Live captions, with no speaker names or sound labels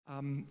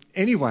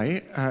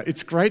Anyway,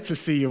 it's great to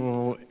see you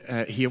all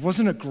here.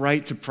 Wasn't it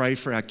great to pray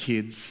for our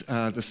kids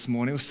this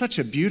morning? It was such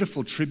a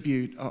beautiful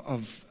tribute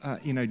of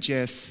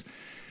Jess.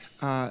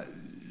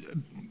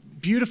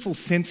 Beautiful,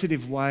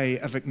 sensitive way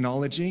of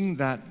acknowledging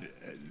that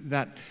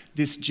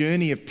this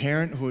journey of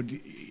parenthood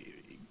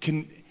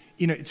can,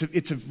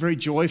 it's a very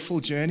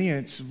joyful journey, and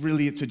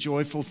it's a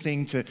joyful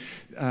thing to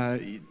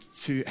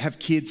have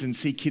kids and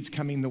see kids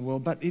coming in the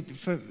world. But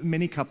for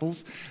many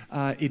couples,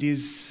 it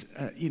is,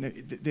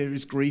 there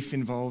is grief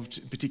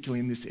involved, particularly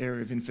in this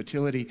area of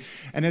infertility.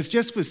 And as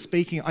Jess was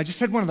speaking, I just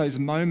had one of those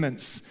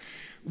moments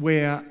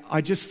where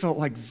I just felt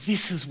like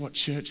this is what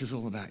church is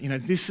all about.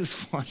 This is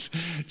what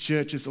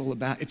church is all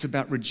about. It's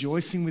about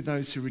rejoicing with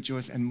those who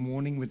rejoice and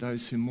mourning with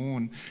those who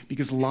mourn,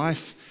 because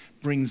life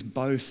brings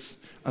both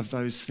of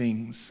those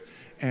things.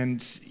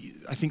 And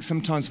I think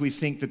sometimes we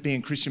think that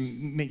being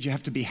Christian means you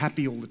have to be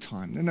happy all the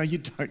time. No, you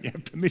don't. You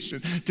have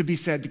permission to be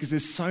sad, because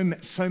there's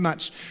so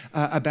much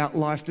about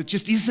life that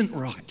just isn't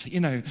right,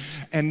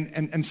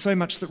 and so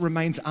much that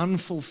remains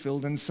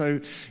unfulfilled. And so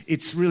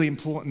it's really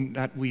important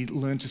that we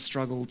learn to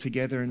struggle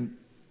together.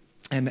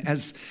 And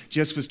as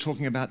Jess was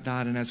talking about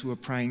that, and as we were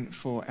praying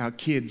for our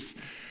kids,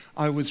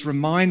 I was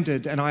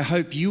reminded, and I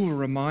hope you were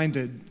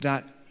reminded,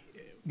 that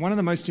one of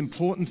the most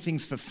important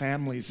things for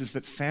families is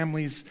that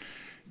families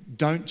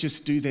don't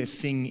just do their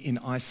thing in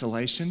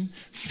isolation.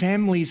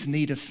 Families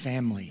need a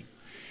family.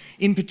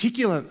 In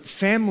particular,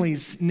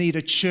 families need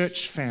a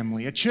church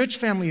family. A church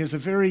family is a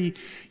very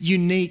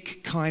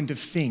unique kind of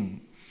thing.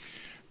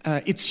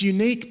 It's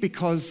unique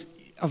because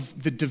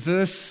of the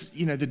diverse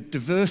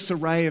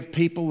array of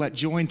people that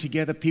join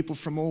together, people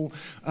from all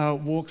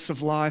walks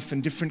of life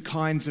and different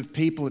kinds of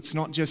people. It's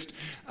not just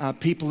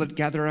people that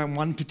gather around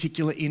one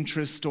particular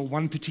interest or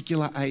one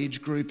particular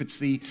age group. It's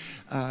the,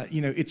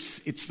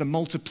 it's the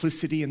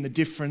multiplicity and the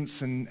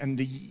difference and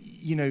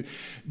the,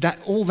 that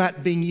all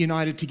that being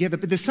united together.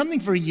 But there's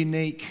something very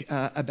unique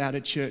about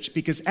a church,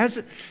 because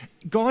as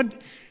God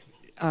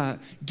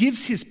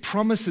gives His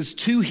promises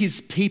to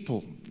His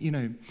people,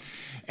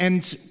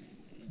 and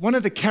one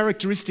of the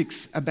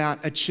characteristics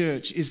about a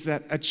church is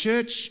that a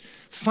church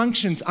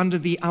functions under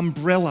the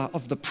umbrella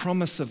of the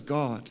promise of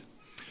God.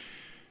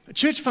 A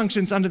church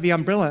functions under the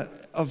umbrella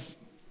of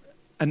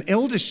an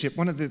eldership,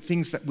 one of the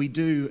things that we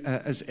do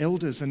as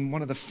elders, and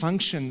one of the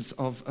functions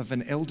of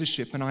an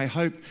eldership. And I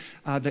hope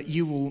that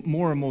you will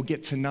more and more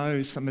get to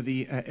know some of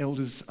the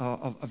elders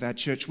of our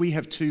church. We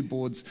have two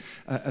boards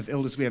of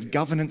elders. We have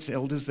governance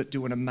elders that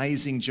do an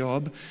amazing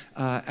job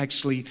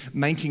actually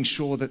making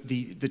sure that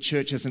the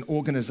church as an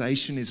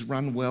organisation is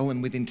run well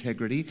and with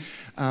integrity.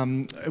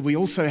 We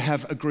also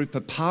have a group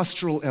of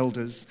pastoral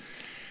elders.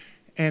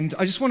 And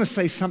I just want to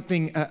say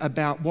something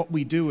about what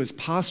we do as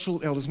pastoral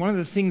elders. One of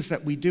the things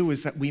that we do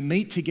is that we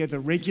meet together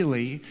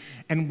regularly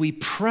and we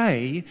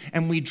pray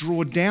and we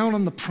draw down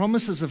on the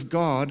promises of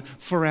God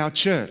for our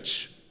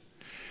church.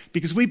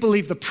 Because we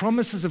believe the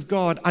promises of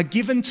God are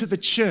given to the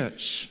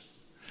church.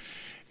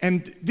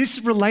 And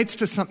this relates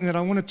to something that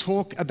I want to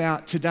talk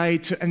about today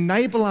to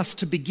enable us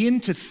to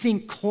begin to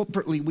think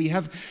corporately. We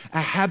have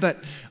a habit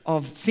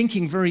of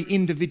thinking very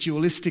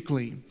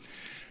individualistically.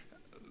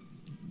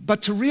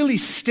 But to really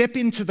step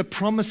into the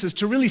promises,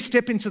 to really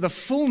step into the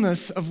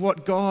fullness of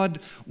what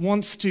God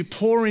wants to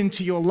pour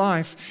into your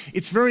life,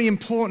 it's very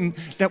important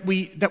that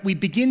we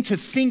begin to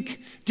think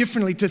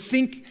differently, to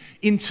think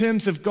in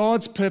terms of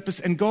God's purpose.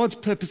 And God's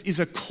purpose is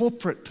a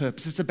corporate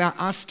purpose. It's about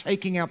us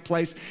taking our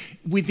place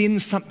within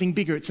something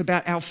bigger. It's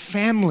about our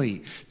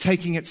family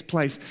taking its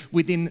place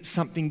within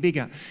something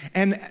bigger.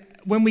 And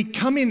when we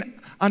come in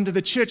under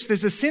the church,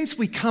 there's a sense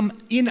we come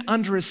in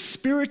under a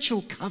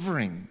spiritual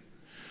covering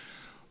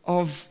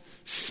of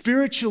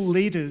spiritual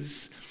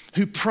leaders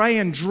who pray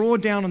and draw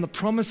down on the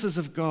promises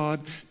of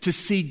God to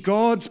see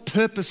God's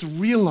purpose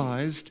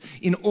realized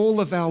in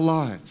all of our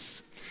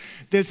lives.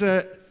 There's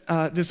a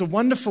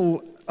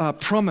wonderful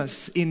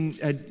promise in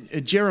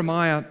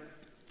Jeremiah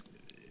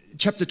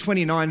chapter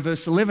 29,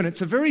 verse 11.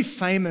 It's a very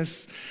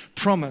famous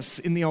promise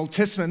in the Old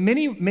Testament.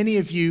 Many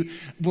of you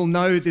will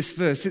know this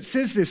verse. It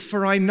says this: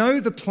 "For I know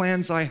the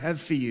plans I have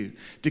for you,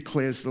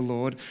 declares the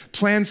Lord,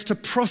 plans to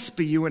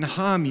prosper you and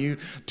harm you,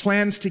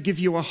 plans to give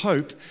you a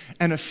hope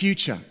and a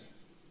future."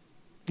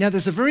 Now,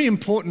 there's a very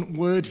important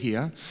word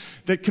here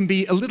that can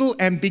be a little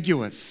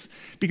ambiguous,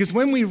 because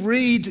when we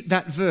read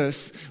that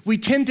verse, we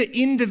tend to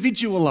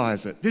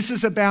individualize it. This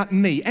is about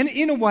me. And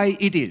in a way,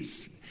 it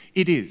is.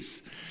 It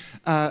is.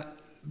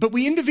 But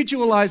we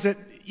individualize it,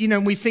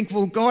 and we think,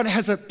 well, God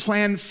has a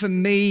plan for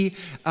me,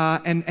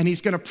 and He's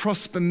going to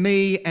prosper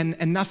me, and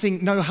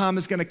no harm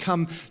is going to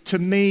come to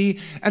me.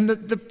 And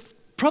the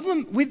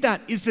problem with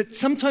that is that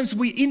sometimes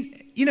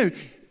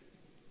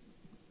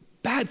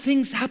bad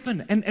things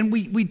happen, and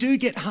we do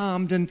get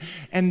harmed, and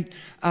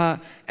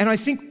I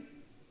think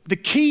the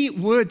key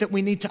word that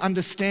we need to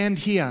understand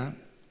here,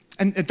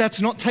 and that's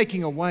not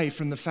taking away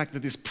from the fact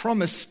that this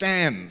promise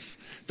stands.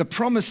 The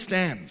promise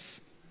stands.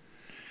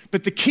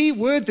 But the key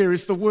word there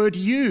is the word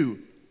you.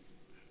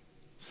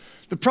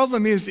 The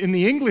problem is, in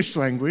the English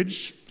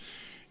language,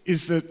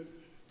 is that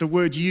the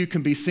word you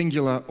can be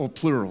singular or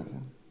plural.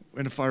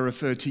 And if I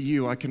refer to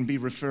you, I can be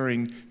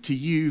referring to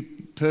you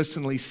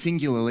personally,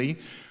 singularly,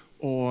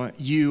 or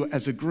you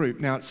as a group.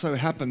 Now, it so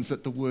happens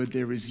that the word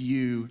there is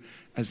you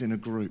as in a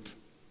group.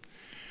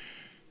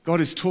 God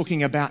is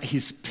talking about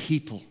his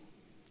people.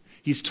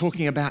 He's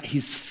talking about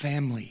his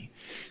family.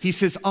 He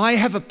says, I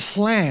have a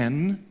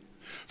plan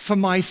for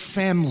my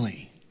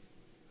family.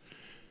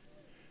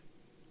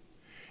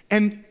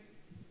 And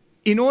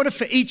in order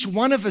for each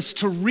one of us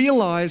to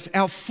realize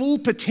our full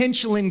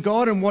potential in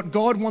God and what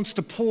God wants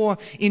to pour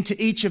into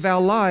each of our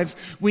lives,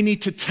 we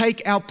need to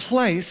take our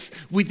place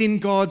within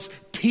God's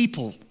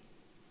people.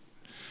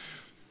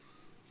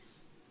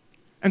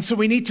 And so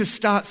we need to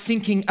start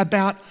thinking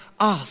about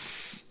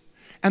us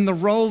and the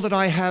role that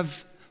I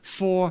have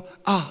for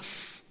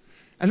us.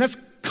 And that's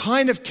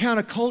kind of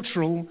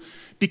countercultural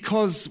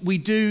because we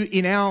do,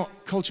 in our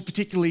culture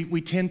particularly,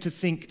 we tend to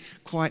think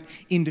quite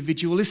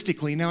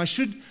individualistically. Now, I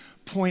should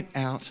point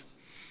out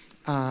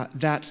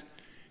that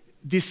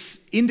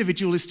this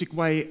individualistic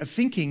way of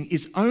thinking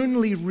is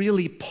only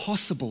really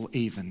possible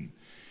even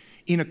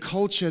in a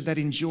culture that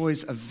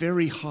enjoys a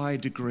very high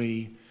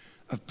degree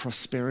of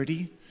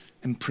prosperity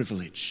and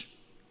privilege.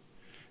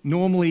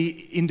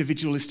 Normally,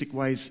 individualistic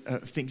ways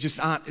of thinking just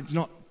aren't, it's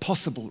not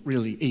possible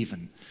really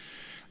even.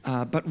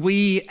 But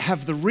we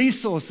have the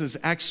resources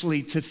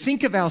actually to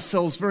think of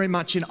ourselves very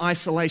much in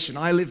isolation.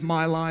 I live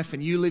my life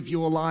and you live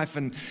your life.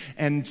 And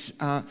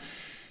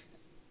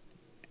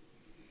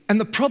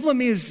the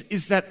problem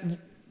is that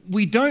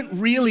we don't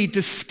really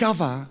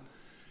discover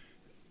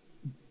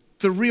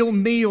the real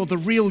me or the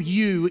real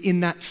you in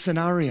that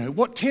scenario.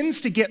 What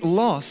tends to get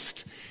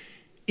lost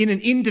in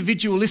an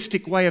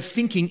individualistic way of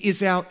thinking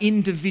is our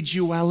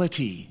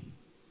individuality.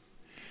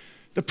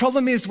 The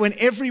problem is when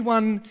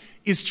everyone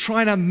is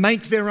trying to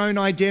make their own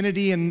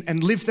identity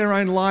and live their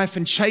own life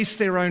and chase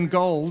their own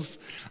goals,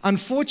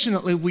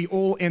 unfortunately, we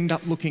all end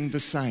up looking the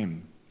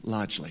same,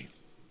 largely.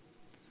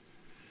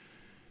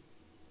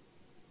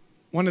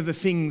 One of the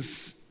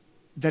things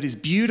that is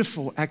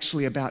beautiful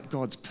actually about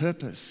God's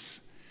purpose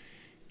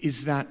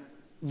is that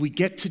we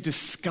get to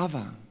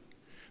discover,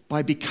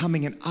 by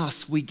becoming an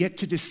us, we get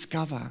to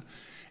discover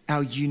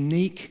our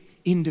unique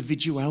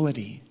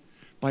individuality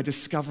by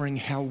discovering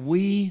how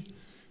we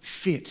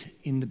fit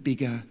in the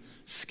bigger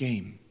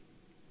scheme.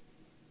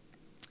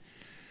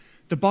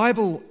 The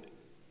Bible,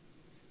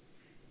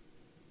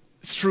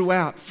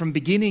 throughout, from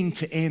beginning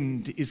to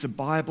end, is a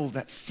Bible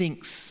that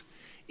thinks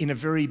in a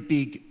very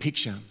big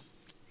picture.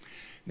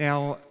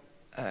 Now,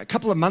 a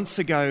couple of months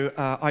ago,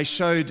 I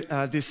showed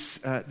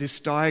this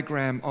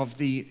diagram of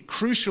the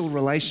crucial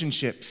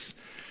relationships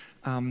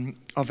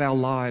of our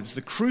lives,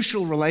 the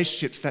crucial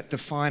relationships that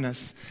define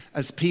us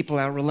as people,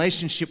 our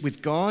relationship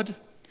with God,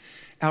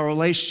 our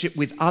relationship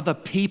with other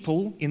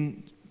people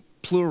in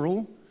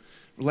plural,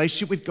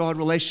 relationship with God,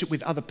 relationship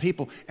with other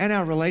people, and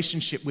our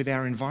relationship with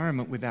our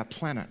environment, with our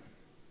planet.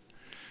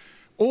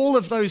 All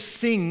of those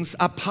things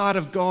are part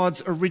of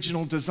God's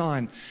original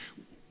design.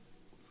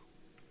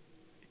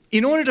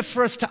 In order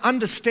for us to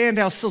understand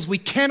ourselves, we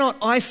cannot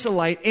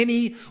isolate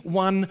any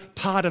one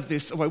part of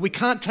this away. We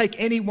can't take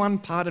any one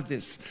part of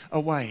this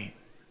away.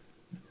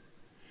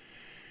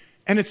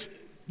 And it's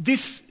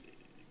this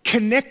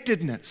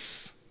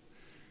connectedness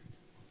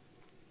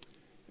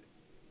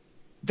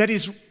that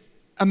is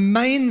a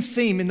main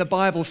theme in the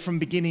Bible from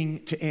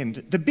beginning to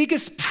end. The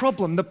biggest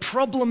problem, the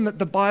problem that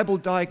the Bible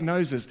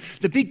diagnoses,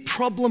 the big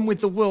problem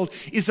with the world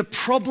is a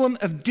problem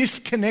of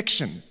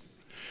disconnection.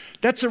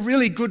 That's a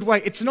really good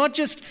way. It's not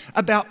just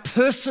about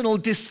personal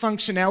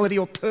dysfunctionality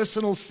or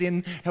personal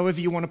sin,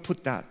 however you want to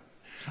put that.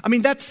 I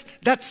mean, that's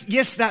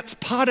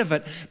part of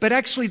it, but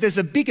actually there's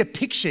a bigger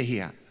picture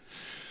here.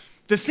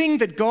 The thing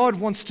that God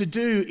wants to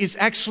do is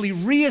actually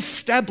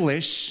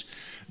reestablish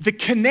the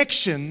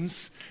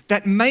connections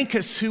that make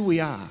us who we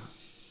are.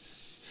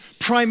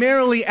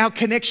 Primarily our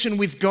connection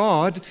with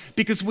God,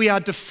 because we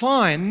are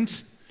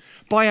defined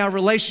by our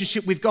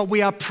relationship with God.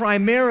 We are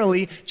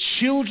primarily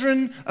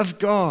children of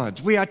God.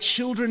 We are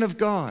children of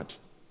God.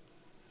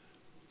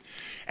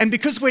 And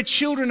because we're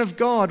children of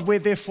God, we're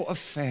therefore a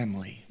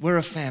family. We're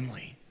a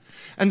family.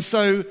 And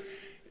so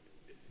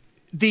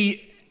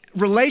the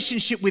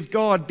relationship with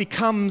God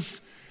becomes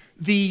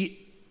the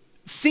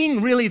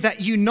thing really that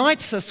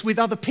unites us with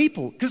other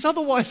people. Because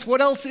otherwise,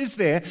 what else is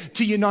there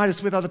to unite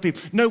us with other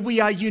people? No,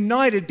 we are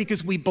united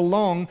because we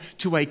belong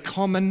to a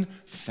common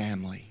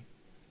family.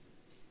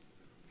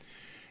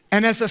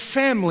 And as a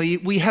family,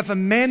 we have a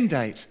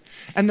mandate.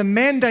 And the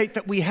mandate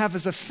that we have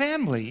as a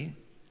family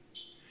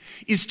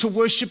is to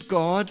worship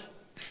God,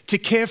 to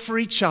care for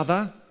each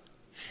other,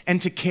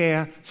 and to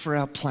care for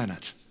our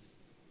planet.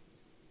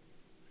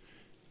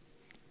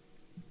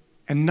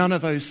 And none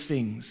of those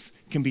things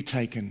can be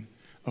taken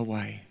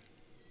away.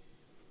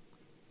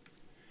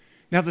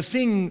 Now, the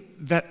thing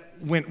that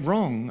went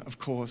wrong, of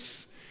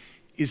course,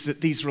 is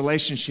that these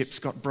relationships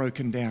got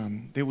broken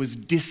down. There was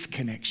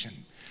disconnection.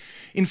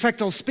 In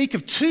fact, I'll speak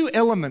of two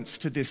elements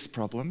to this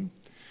problem: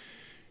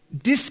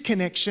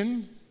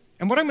 disconnection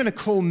and what I'm going to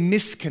call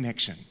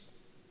misconnection.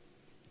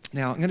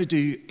 Now, I'm going to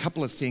do a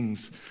couple of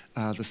things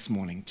this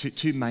morning,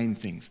 two main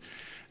things.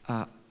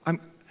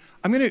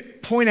 I'm going to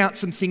point out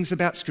some things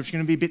about Scripture.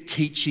 I'm going to be a bit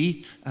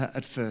teachy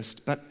at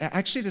first, but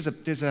actually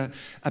there's a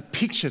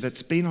picture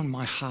that's been on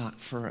my heart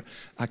for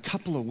a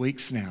couple of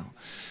weeks now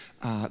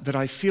that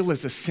I feel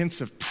there's a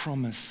sense of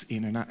promise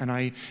in.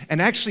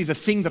 And actually the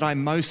thing that I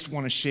most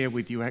want to share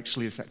with you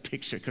actually is that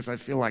picture, because I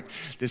feel like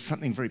there's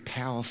something very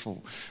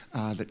powerful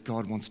that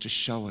God wants to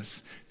show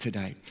us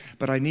today.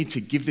 But I need to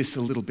give this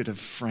a little bit of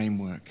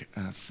framework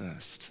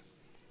first.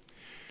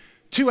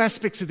 Two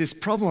aspects of this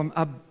problem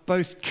are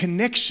both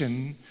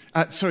disconnection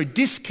and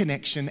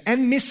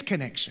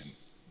misconnection.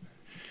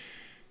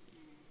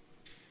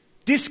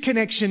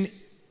 Disconnection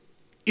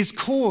is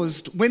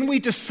caused when we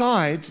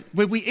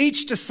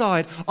each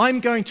decide,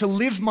 I'm going to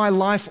live my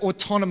life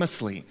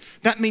autonomously.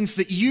 That means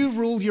that you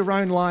rule your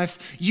own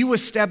life, you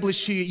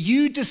establish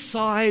you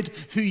decide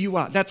who you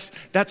are.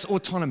 That's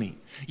autonomy.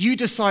 You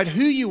decide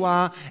who you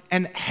are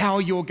and how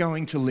you're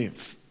going to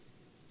live.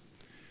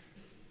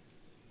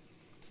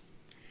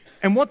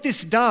 And what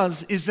this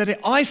does is that it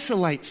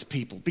isolates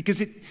people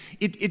because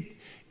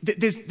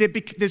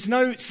there's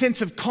no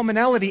sense of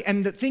commonality.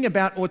 And the thing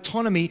about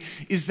autonomy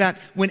is that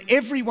when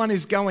everyone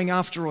is going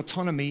after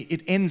autonomy,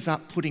 it ends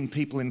up putting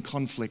people in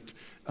conflict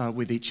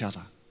with each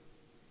other.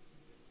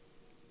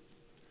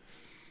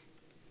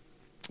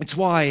 It's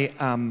why,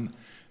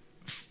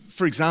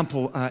 for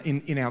example,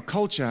 in our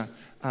culture,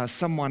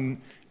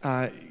 someone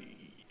can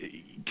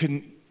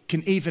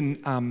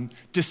even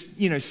just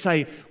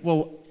say,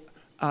 well,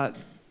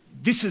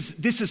 this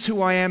is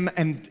who I am,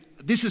 and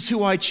this is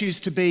who I choose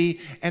to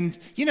be, and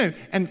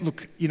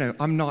look,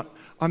 I'm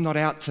not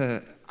out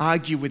to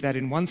argue with that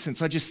in one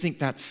sense. I just think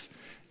that's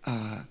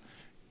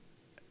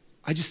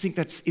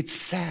it's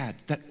sad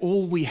that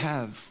all we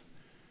have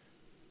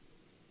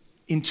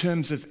in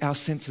terms of our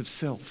sense of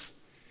self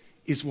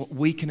is what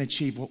we can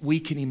achieve, what we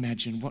can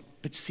imagine.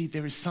 But see,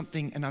 there is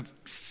something, and I've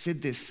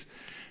said this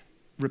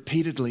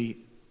repeatedly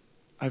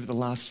over the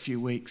last few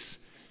weeks.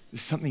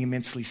 There's something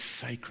immensely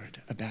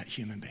sacred about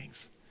human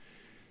beings.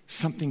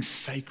 Something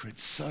sacred,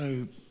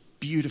 so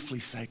beautifully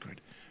sacred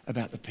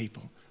about the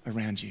people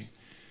around you.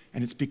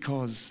 And it's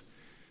because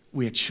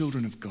we are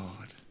children of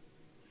God.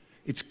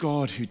 It's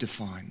God who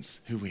defines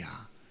who we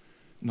are,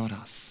 not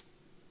us.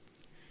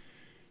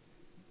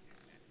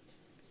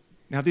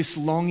 Now, this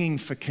longing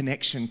for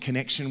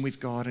connection with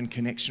God and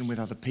connection with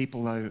other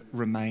people, though,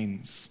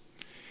 remains.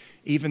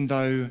 Even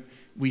though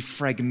we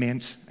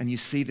fragment, and you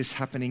see this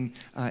happening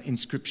in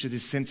Scripture,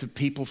 this sense of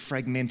people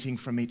fragmenting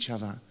from each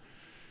other.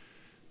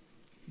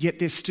 Yet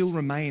there still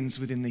remains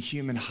within the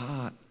human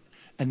heart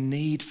a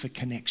need for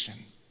connection.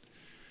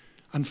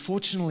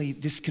 Unfortunately,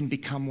 this can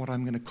become what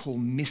I'm going to call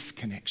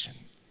misconnection.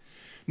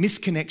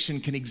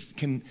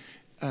 Misconnection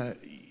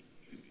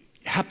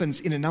happens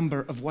in a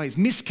number of ways.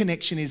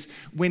 Misconnection is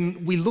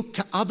when we look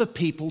to other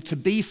people to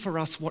be for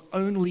us what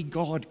only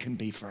God can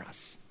be for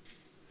us.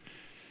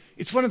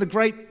 It's one of the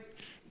great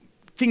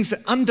things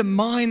that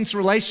undermines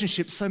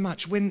relationships so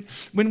much when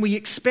we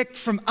expect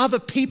from other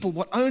people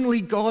what only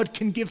God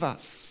can give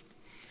us.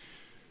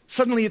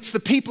 Suddenly it's the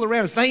people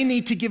around us. They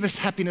need to give us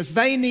happiness.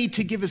 They need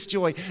to give us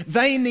joy.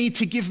 They need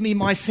to give me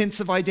my sense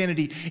of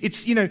identity.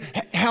 It's,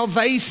 how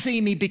they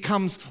see me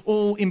becomes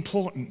all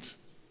important.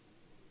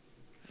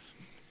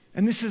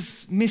 And this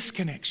is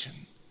misconnection.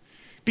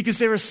 Because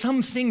there are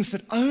some things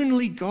that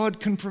only God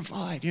can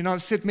provide.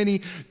 I've said many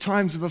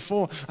times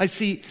before, I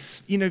seen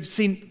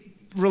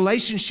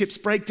relationships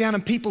break down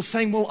and people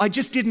saying, well, I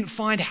just didn't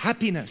find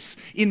happiness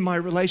in my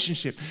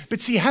relationship. But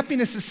see,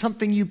 happiness is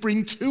something you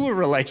bring to a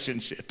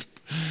relationship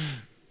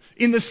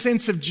in the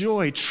sense of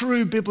joy,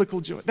 true biblical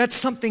joy. That's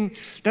something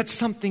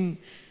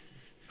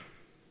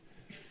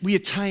we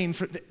attain.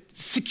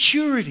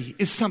 Security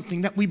is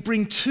something that we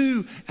bring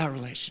to our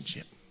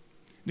relationship.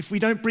 If we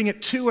don't bring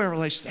it to our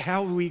relationship,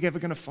 how are we ever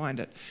going to find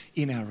it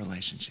in our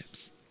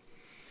relationships?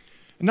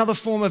 Another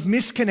form of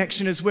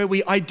misconnection is where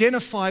we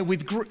identify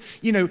with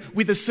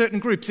a certain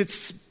groups.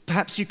 It's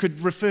perhaps you could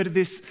refer to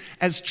this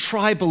as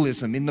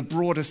tribalism in the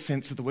broadest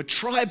sense of the word.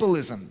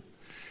 Tribalism,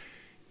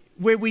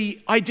 where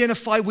we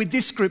identify with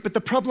this group, but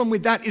the problem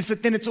with that is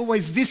that then it's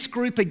always this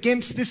group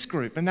against this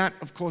group, and that,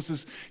 of course,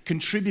 has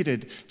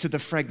contributed to the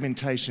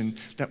fragmentation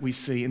that we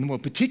see in the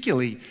world,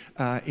 particularly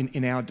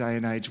in our day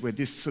and age, where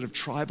this sort of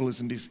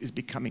tribalism is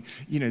becoming,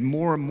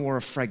 more and more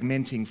a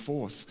fragmenting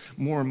force,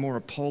 more and more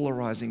a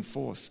polarizing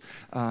force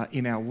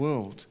in our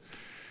world,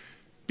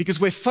 because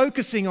we're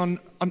focusing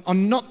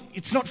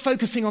it's not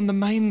focusing on the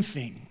main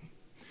thing.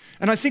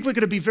 And I think we're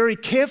going to be very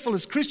careful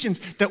as Christians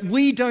that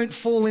we don't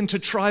fall into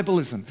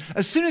tribalism.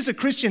 As soon as a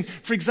Christian,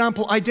 for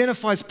example,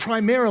 identifies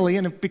primarily,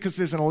 and because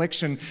there's an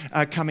election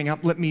coming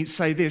up, let me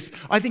say this.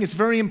 I think it's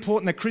very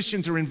important that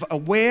Christians are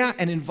aware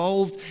and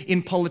involved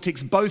in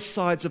politics, both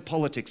sides of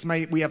politics.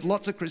 We have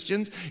lots of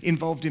Christians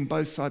involved in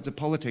both sides of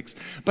politics.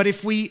 But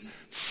if we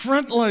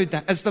front load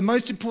that as the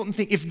most important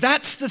thing, if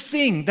that's the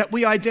thing that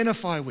we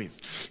identify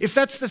with, if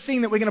that's the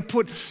thing that we're going to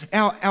put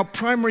our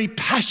primary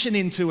passion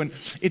into, and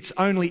it's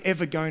only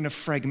ever going to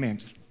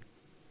fragment.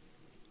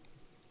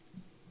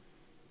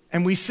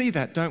 And we see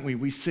that, don't we?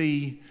 We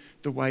see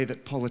the way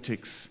that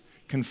politics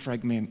can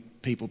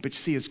fragment people. But you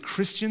see, as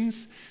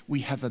Christians, we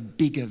have a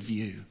bigger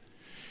view.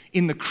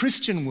 In the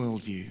Christian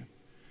worldview,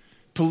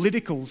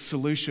 political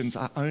solutions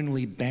are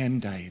only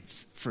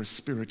band-aids for a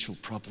spiritual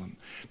problem.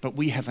 But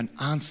we have an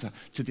answer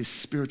to this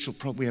spiritual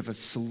problem. We have a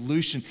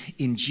solution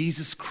in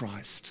Jesus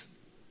Christ,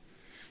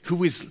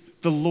 who is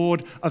the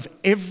Lord of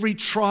every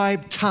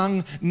tribe,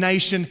 tongue,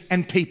 nation,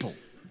 and people.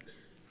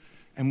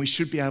 And we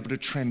should be able to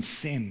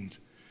transcend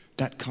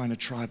that kind of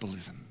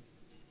tribalism.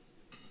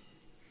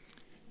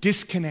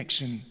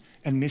 Disconnection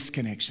and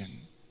misconnection.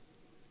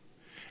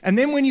 And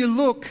then when you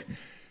look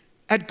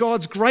at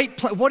God's great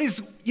plan, what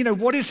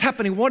is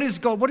happening? What is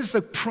God? What is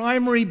the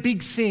primary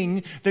big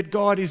thing that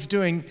God is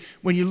doing?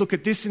 When you look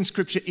at this in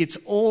Scripture, it's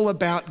all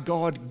about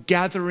God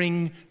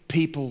gathering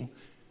people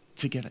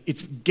together.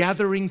 It's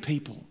gathering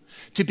people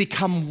to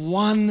become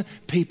one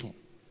people.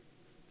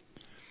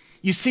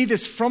 You see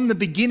this from the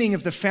beginning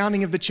of the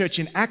founding of the church.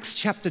 In Acts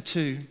chapter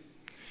 2,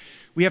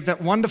 we have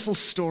that wonderful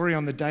story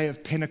on the day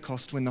of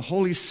Pentecost when the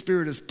Holy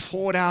Spirit is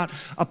poured out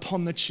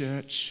upon the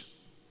church.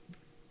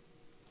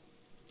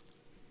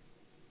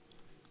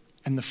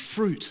 And the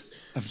fruit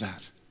of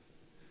that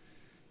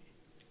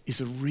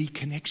is a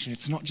reconnection.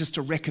 It's not just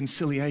a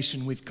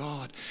reconciliation with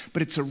God,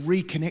 but it's a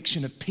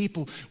reconnection of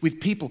people with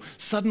people.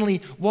 Suddenly,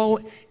 while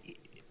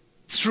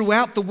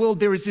throughout the world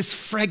there is this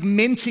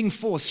fragmenting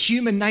force,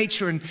 human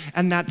nature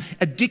and that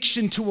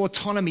addiction to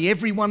autonomy,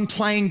 everyone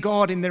playing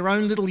God in their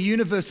own little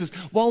universes,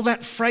 while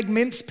that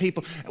fragments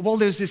people, while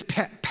there's this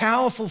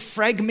powerful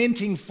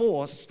fragmenting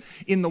force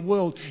in the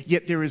world,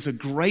 yet there is a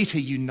greater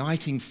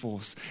uniting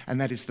force, and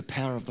that is the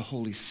power of the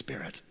Holy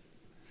Spirit,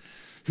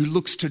 who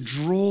looks to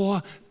draw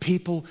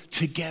people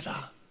together,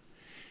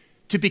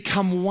 to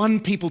become one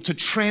people, to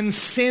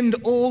transcend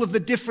all of the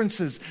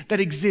differences that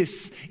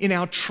exist in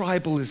our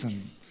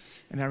tribalism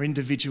and our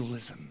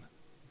individualism,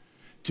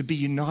 to be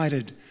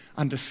united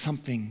under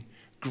something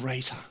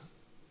greater.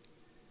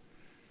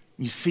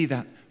 You see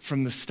that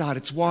from the start.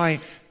 It's why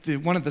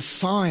one of the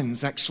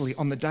signs actually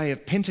on the day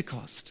of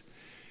Pentecost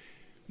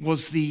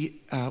was the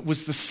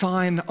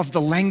sign of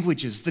the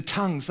languages, the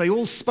tongues. They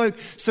all spoke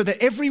so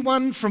that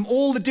everyone from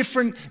all the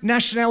different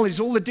nationalities,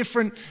 all the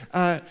different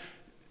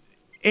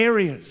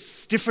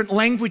areas, different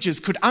languages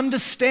could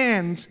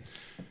understand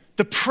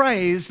the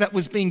praise that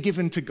was being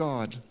given to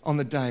God on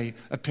the day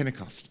of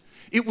Pentecost.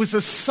 It was a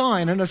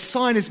sign, and a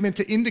sign is meant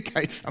to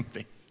indicate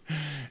something.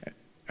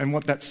 And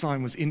what that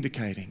sign was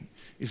indicating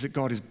is that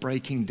God is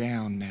breaking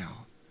down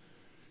now.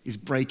 He's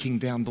breaking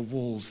down the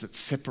walls that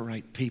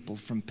separate people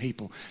from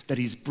people, that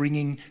He's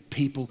bringing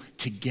people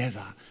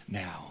together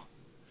now.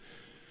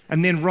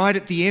 And then right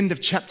at the end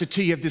of chapter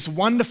 2, you have this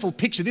wonderful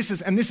picture. This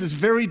is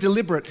very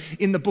deliberate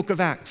in the book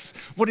of Acts.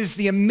 What is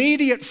the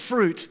immediate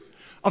fruit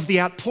of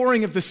the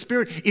outpouring of the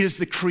Spirit? It is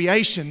the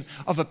creation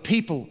of a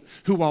people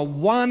who are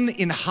one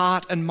in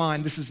heart and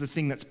mind. This is the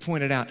thing that's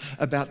pointed out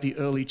about the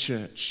early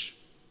church.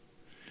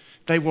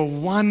 They were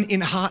one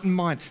in heart and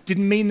mind.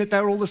 Didn't mean that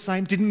they were all the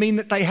same. Didn't mean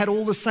that they had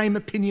all the same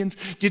opinions.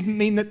 Didn't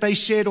mean that they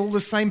shared all the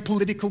same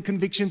political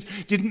convictions.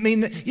 Didn't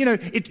mean that,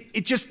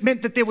 it just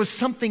meant that there was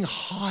something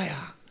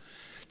higher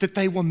that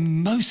they were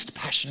most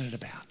passionate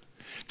about,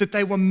 that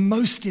they were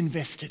most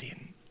invested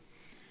in.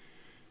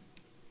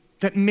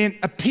 That meant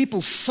a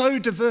people so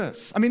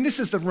diverse. I mean, this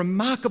is the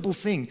remarkable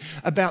thing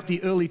about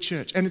the early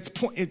church. And it's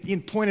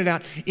pointed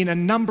out in a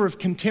number of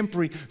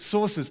contemporary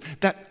sources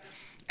that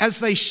as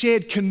they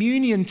shared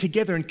communion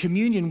together, and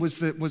communion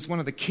was one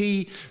of the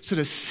key sort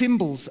of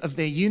symbols of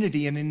their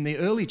unity, and in the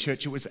early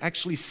church it was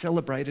actually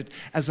celebrated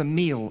as a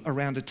meal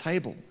around a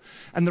table.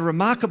 And the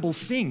remarkable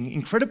thing,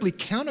 incredibly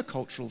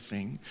countercultural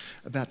thing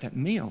about that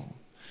meal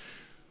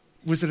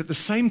was that at the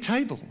same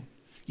table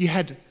you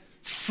had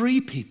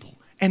free people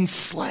and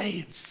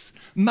slaves,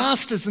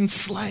 masters and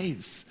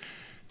slaves,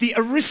 the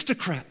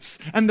aristocrats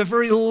and the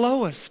very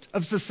lowest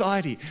of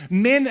society,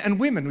 men and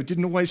women who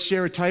didn't always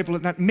share a table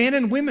at that, men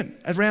and women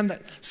around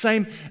that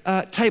same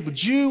table,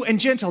 Jew and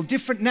Gentile,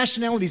 different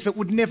nationalities that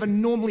would never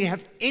normally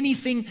have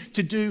anything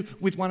to do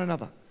with one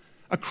another,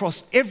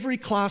 across every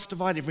class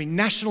divide, every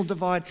national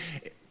divide,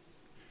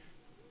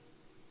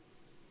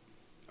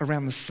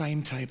 around the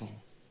same table,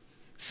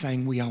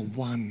 saying we are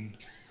one.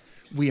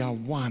 We are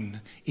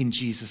one in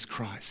Jesus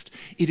Christ.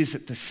 It is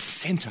at the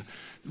center,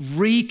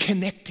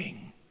 reconnecting.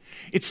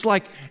 It's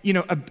like,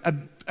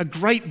 a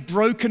great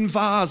broken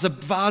vase, a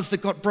vase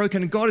that got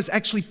broken, and God is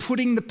actually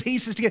putting the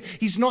pieces together.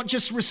 He's not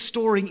just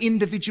restoring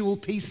individual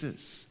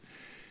pieces.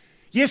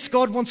 Yes,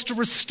 God wants to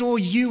restore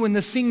you and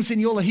the things in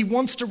your life. He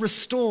wants to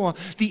restore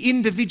the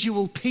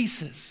individual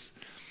pieces.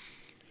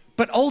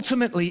 But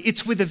ultimately,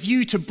 it's with a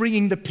view to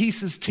bringing the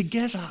pieces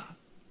together,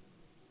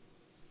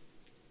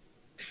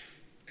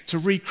 to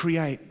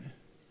recreate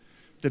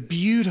the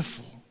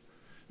beautiful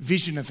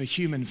vision of a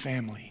human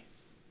family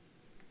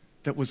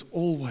that was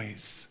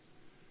always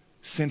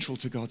central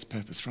to God's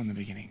purpose from the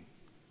beginning.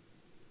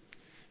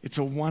 It's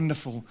a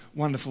wonderful,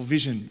 wonderful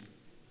vision.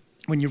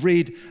 When you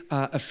read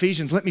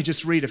Ephesians, let me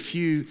just read a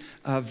few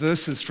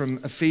verses from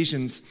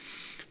Ephesians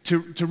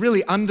to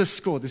really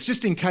underscore this,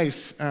 just in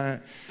case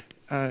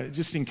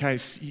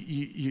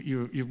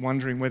you're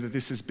wondering whether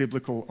this is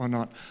biblical or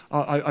not.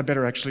 I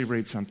better actually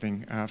read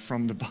something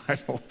from the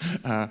Bible,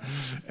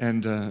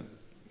 and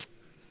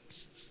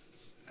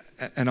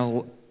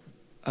I'll.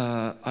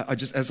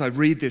 As I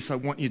read this, I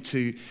want you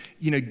to,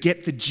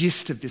 get the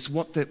gist of this.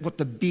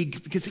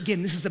 Because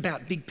again, this is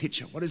about big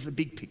picture. What is the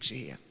big picture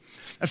here?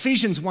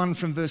 Ephesians 1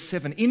 from verse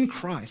 7. In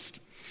Christ,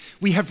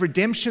 we have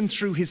redemption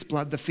through his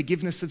blood, the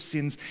forgiveness of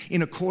sins,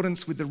 in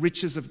accordance with the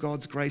riches of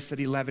God's grace that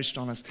he lavished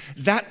on us.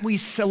 That we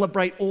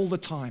celebrate all the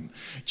time.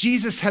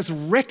 Jesus has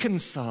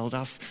reconciled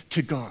us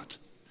to God.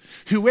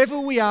 Whoever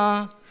we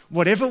are,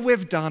 whatever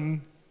we've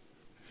done,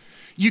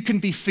 you can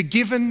be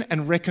forgiven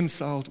and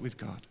reconciled with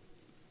God.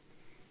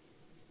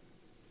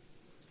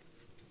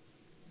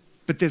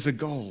 But there's a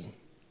goal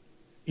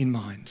in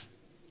mind.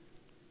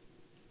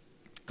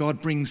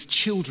 God brings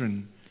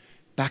children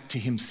back to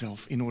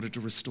himself in order to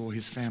restore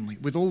his family.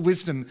 With all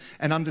wisdom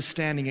and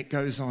understanding, it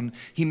goes on.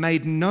 He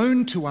made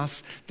known to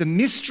us the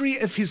mystery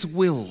of his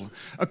will,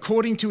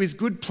 according to his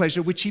good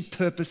pleasure, which he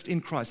purposed in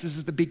Christ. This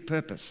is the big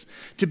purpose.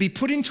 To be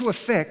put into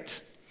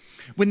effect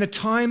when the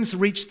times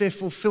reach their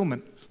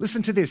fulfillment.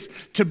 Listen to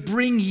this. To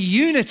bring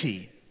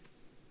unity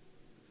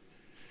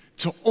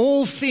to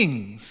all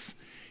things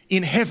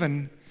in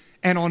heaven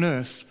and on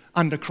earth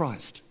under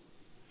Christ.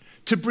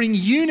 To bring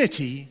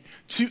unity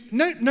to,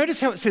 notice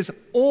how it says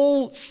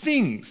all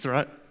things,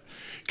 right?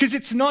 Because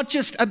it's not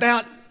just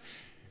about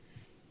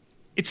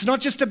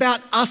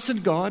us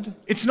and God.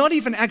 It's not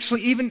even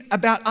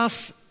about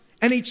us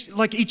and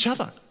each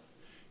other.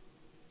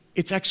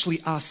 It's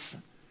actually us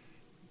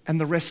and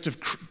the rest of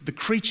the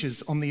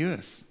creatures on the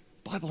earth.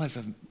 The Bible has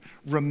a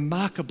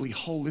remarkably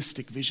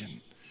holistic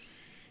vision.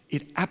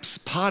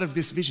 Part of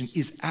this vision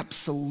is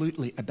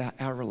absolutely about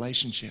our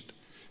relationship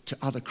to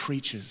other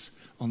creatures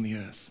on the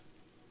earth,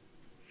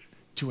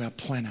 to our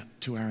planet,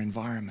 to our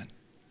environment.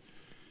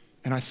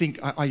 And I think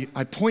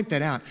I point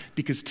that out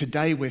because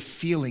today we're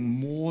feeling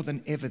more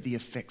than ever the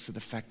effects of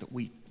the fact that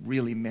we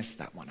really messed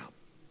that one up.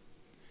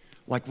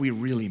 Like we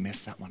really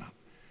messed that one up.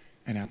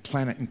 And our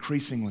planet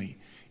increasingly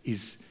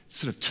is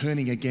sort of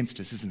turning against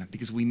us, isn't it?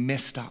 Because we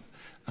messed up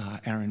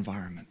our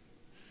environment.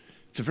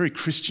 It's a very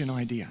Christian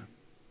idea.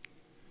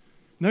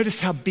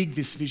 Notice how big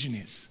this vision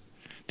is.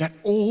 That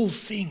all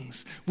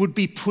things would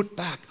be put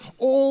back.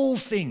 All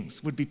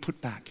things would be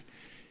put back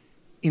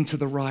into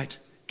the right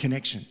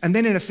connection. And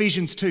then in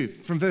Ephesians 2,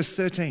 from verse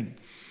 13.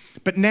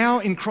 But now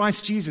in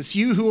Christ Jesus,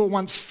 you who were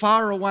once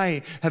far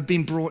away have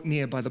been brought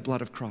near by the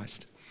blood of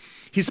Christ.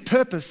 His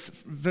purpose,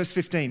 verse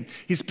 15,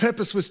 his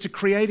purpose was to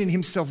create in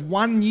himself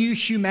one new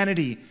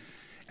humanity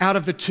out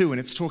of the two. And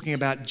it's talking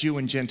about Jew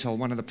and Gentile,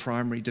 one of the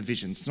primary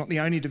divisions. It's not the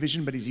only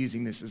division, but he's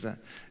using this as an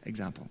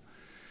example.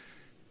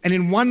 And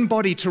in one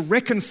body to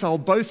reconcile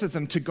both of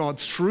them to God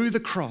through the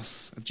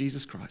cross of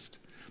Jesus Christ,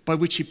 by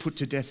which he put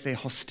to death their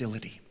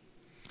hostility.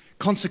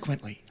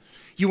 Consequently,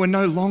 you are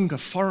no longer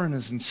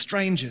foreigners and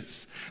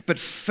strangers, but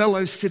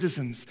fellow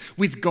citizens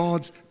with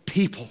God's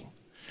people,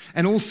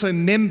 and also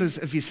members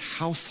of his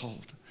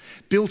household,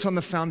 built on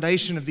the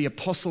foundation of the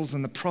apostles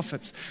and the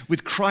prophets,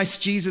 with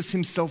Christ Jesus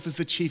himself as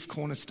the chief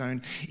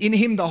cornerstone. In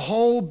him the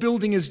whole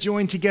building is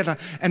joined together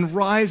and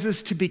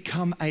rises to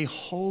become a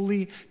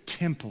holy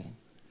temple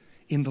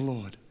in the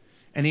Lord.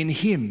 And in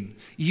him,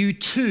 you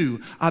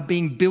too are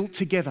being built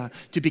together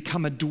to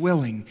become a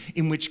dwelling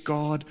in which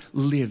God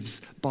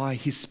lives by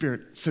his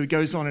Spirit. So he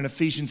goes on in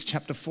Ephesians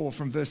chapter 4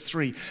 from verse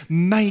 3.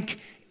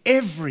 Make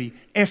every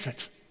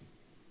effort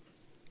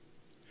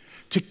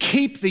to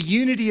keep the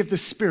unity of the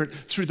Spirit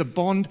through the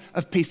bond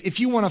of peace. If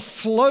you want to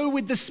flow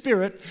with the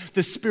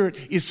Spirit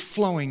is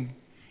flowing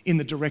in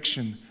the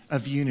direction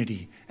of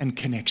unity and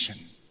connection.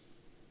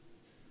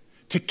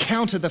 To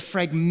counter the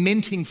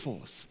fragmenting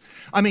force.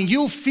 I mean,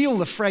 you'll feel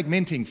the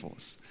fragmenting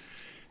force.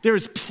 There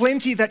is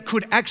plenty that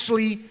could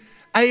actually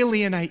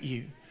alienate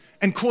you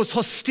and cause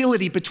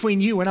hostility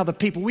between you and other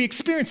people. We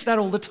experience that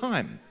all the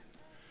time.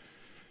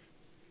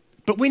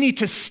 But we need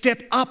to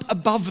step up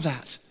above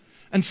that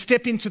and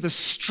step into the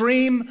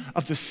stream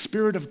of the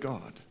Spirit of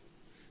God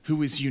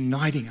who is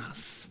uniting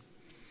us.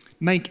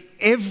 Make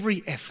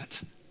every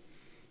effort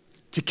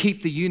to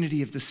keep the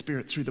unity of the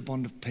Spirit through the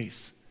bond of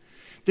peace.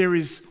 There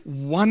is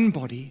one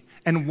body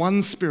and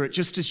one Spirit,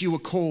 just as you were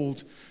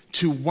called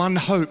to one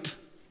hope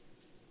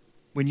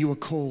when you were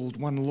called,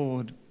 one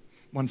Lord,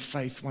 one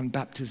faith, one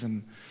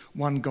baptism,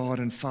 one God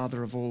and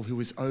Father of all, who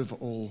is over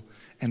all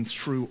and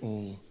through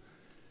all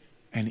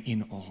and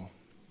in all.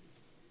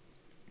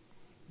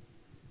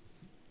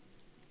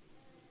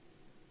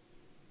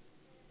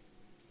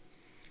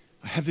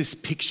 I have this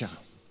picture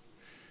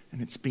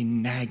and it's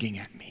been nagging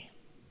at me.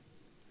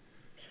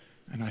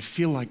 And I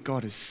feel like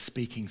God is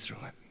speaking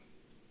through it.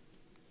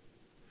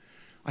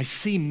 I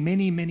see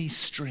many, many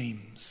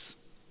streams.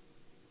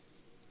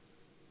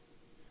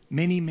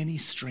 Many, many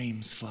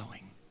streams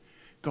flowing.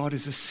 God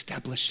is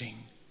establishing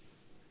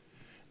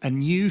a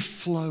new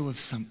flow of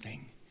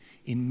something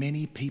in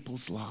many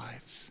people's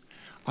lives.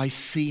 I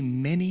see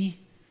many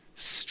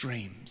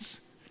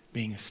streams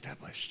being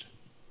established.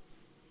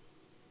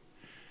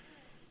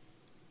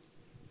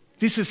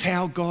 This is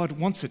how God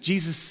wants it.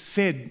 Jesus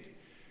said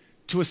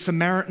to a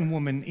Samaritan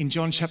woman in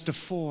John chapter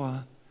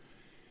 4,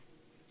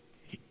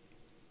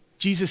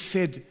 Jesus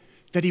said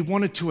that he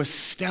wanted to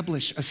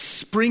establish a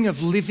spring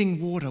of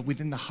living water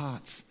within the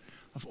hearts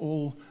of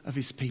all of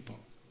his people.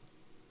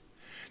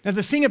 Now,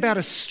 the thing about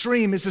a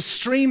stream is a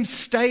stream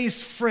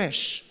stays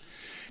fresh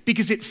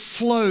because it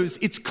flows.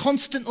 It's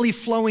constantly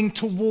flowing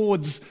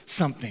towards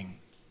something.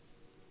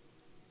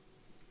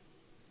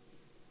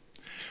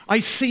 I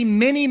see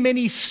many,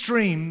 many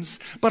streams,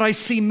 but I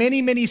see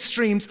many, many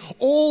streams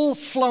all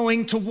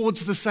flowing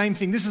towards the same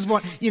thing. This is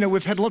what,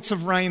 we've had lots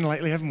of rain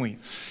lately, haven't we?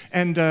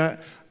 And I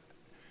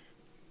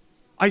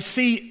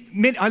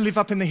live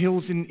up in the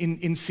hills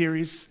in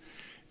Ceres,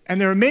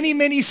 and there are many,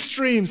 many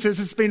streams as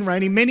it's been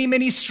raining, many,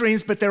 many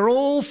streams, but they're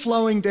all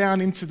flowing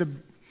down into the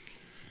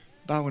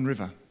Barwon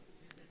River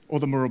or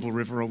the Moorabool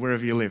River or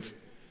wherever you live.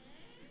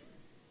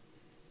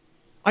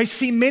 I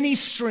see many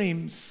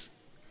streams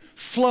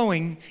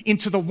flowing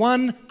into the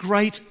one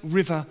great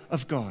river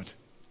of God.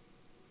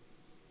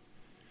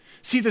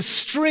 See, the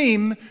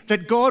stream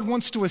that God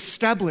wants to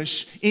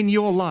establish in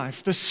your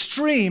life,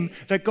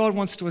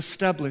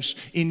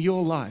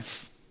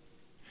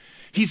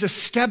 He's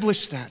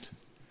established that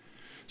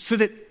so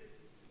that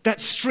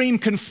that stream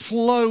can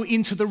flow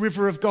into the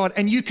river of God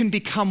and you can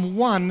become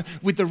one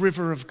with the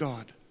river of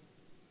God.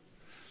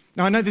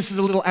 Now, I know this is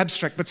a little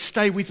abstract, but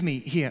stay with me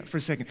here for a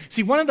second.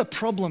 See, one of the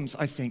problems,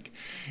 I think,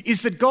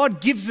 is that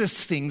God gives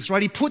us things,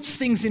 right? He puts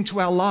things into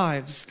our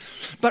lives.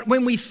 But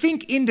when we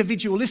think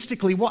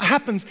individualistically, what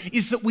happens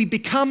is that we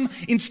become,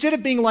 instead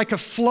of being like a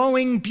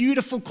flowing,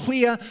 beautiful,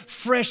 clear,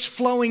 fresh,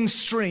 flowing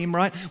stream,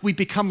 right? We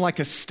become like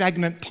a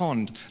stagnant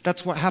pond.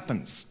 That's what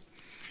happens.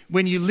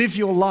 When you live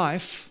your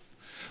life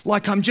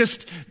like I'm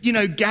just,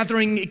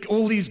 gathering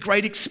all these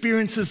great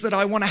experiences that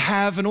I want to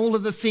have and all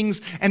of the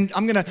things, and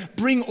I'm going to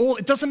bring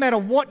it doesn't matter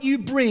what you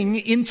bring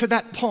into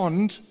that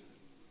pond,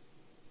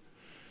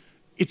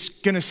 it's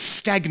going to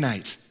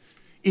stagnate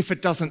if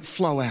it doesn't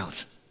flow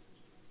out.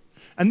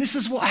 And this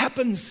is what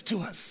happens to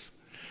us.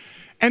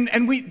 And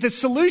the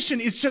solution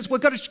is just we've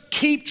got to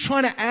keep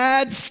trying to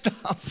add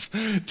stuff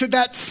to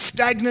that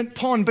stagnant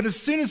pond. But as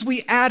soon as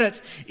we add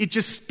it, it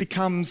just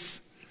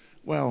becomes,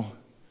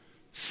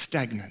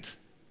 stagnant.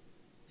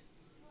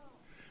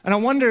 And I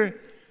wonder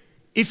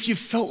if you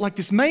felt like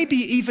this. Maybe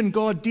even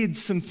God did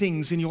some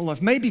things in your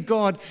life. Maybe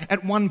God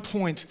at one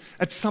point,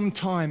 at some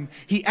time,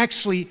 He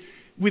actually,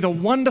 with a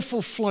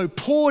wonderful flow,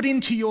 poured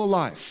into your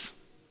life.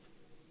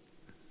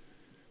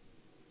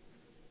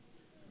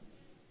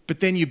 But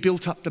then you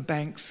built up the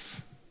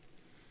banks.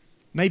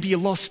 Maybe you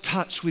lost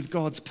touch with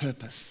God's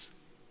purpose.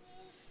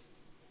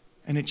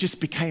 And it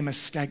just became a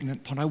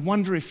stagnant pond. I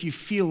wonder if you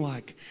feel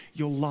like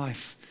your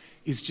life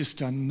is just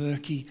a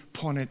murky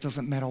pond. It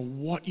doesn't matter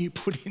what you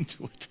put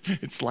into it.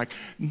 It's like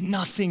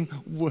nothing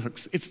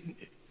works.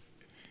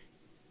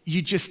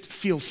 You just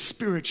feel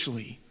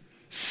spiritually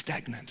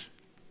stagnant.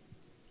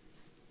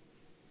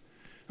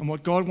 And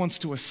what God wants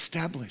to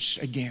establish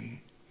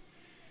again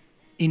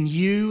in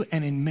you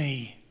and in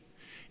me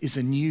is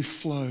a new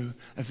flow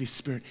of His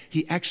Spirit.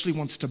 He actually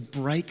wants to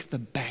break the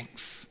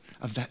banks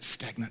of that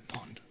stagnant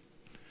pond.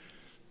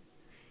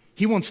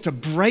 He wants to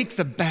break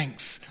the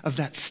banks of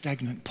that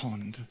stagnant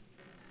pond.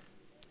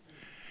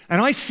 And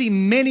I see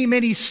many,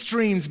 many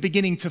streams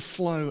beginning to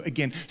flow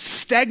again.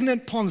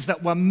 Stagnant ponds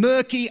that were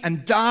murky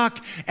and dark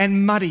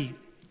and muddy.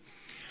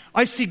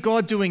 I see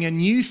God doing a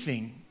new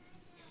thing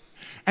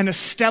and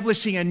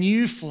establishing a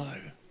new flow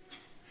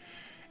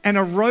and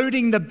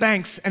eroding the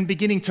banks and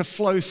beginning to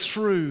flow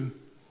through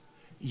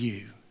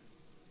you.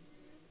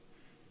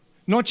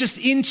 Not just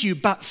into you,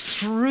 but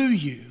through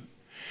you.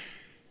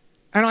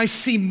 And I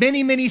see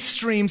many, many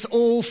streams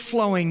all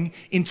flowing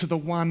into the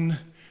one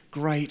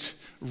great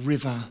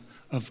river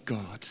of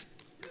God.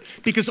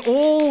 Because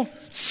all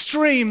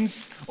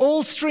streams,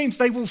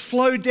 they will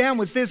flow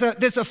downwards. There's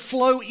a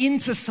flow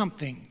into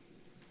something.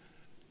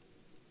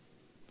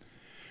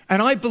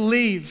 And I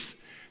believe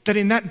that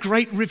in that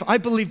great river, I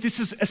believe this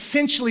is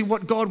essentially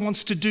what God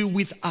wants to do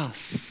with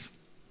us.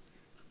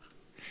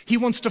 He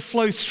wants to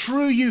flow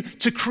through you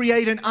to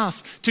create an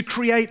us, to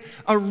create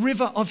a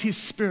river of His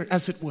Spirit,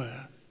 as it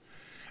were.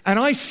 And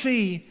I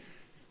see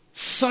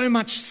so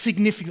much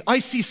significance. I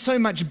see so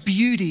much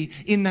beauty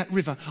in that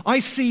river. I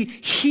see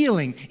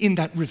healing in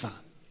that river.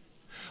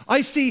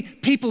 I see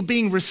people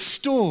being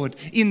restored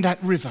in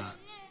that river.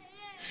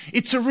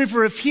 It's a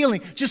river of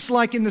healing, just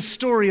like in the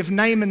story of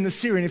Naaman the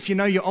Syrian. If you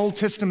know your Old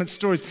Testament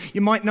stories, you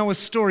might know a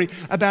story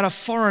about a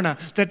foreigner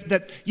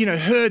that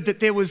heard that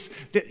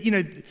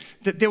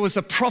there was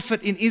a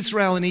prophet in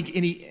Israel, and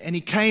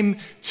he came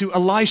to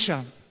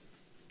Elisha.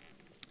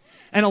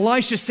 And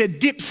Elisha said,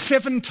 "Dip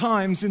 7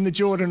 times in the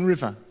Jordan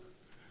River."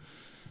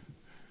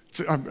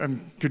 I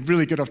could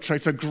really get off track.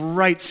 It's a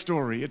great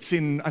story. I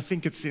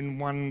think it's in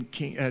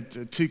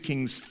 2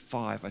 Kings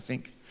 5, I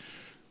think.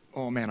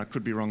 Oh man, I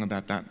could be wrong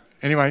about that.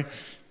 Anyway,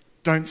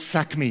 don't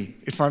sack me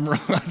if I'm wrong.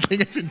 I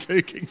think it's in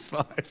 2 Kings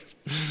 5.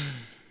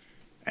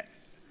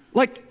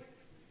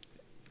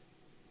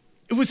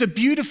 It was a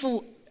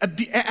beautiful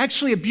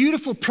actually a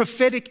beautiful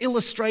prophetic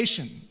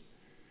illustration.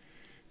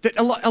 That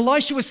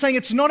Elisha was saying,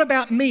 it's not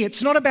about me,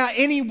 it's not about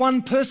any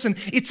one person,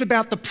 it's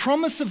about the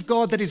promise of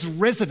God that is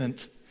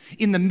resident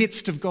in the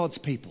midst of God's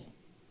people.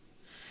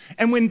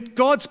 And when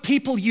God's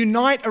people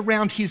unite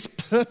around his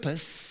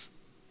purpose,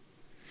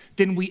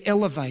 then we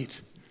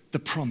elevate the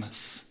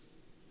promise.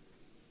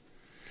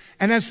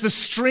 And as the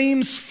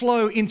streams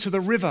flow into the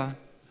river,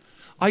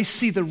 I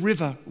see the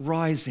river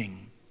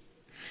rising.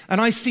 And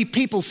I see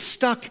people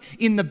stuck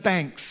in the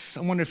banks.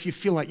 I wonder if you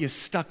feel like you're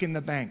stuck in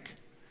the bank.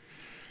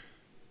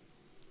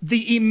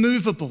 The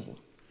immovable,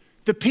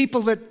 the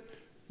people that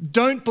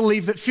don't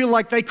believe, that feel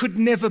like they could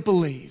never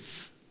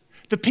believe,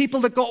 the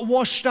people that got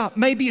washed up,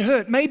 maybe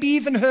hurt, maybe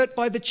even hurt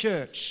by the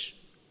church.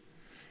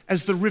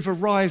 As the river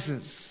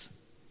rises,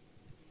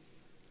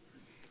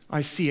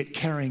 I see it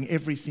carrying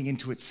everything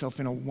into itself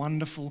in a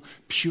wonderful,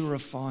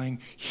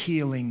 purifying,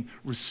 healing,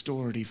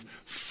 restorative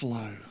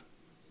flow.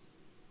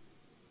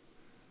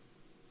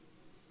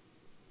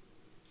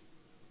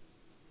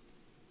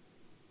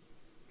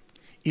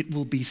 It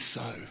will be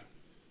so.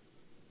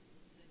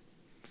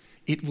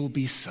 It will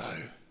be so.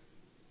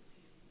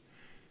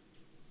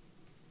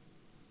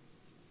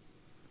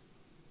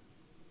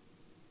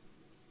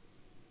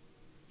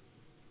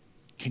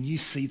 Can you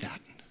see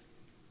that?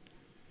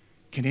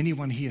 Can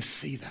anyone here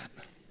see that?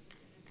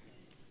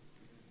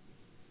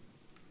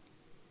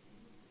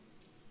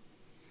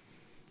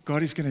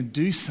 God is going to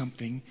do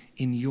something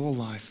in your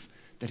life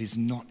that is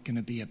not going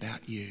to be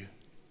about you.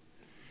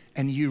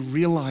 And you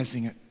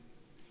realizing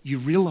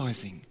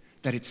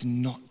that it's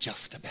not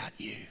just about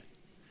you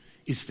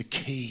is the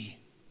key.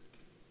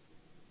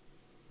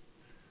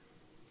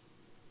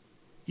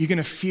 You're going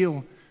to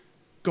feel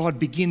God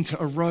begin to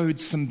erode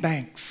some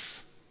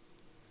banks.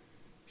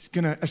 He's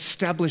going to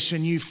establish a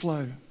new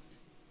flow.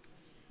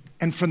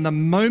 And from the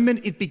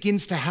moment it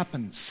begins to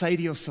happen, say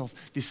to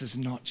yourself, this is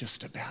not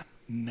just about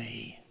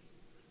me.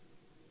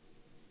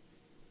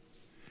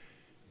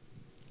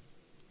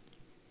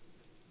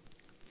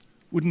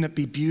 Wouldn't it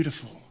be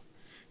beautiful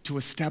to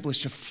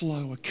establish a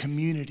flow, a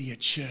community, a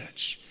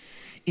church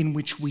in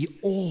which we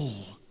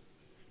all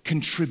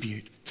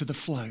contribute to the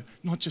flow,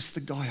 not just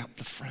the guy up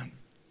the front,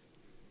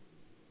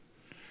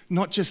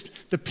 not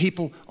just the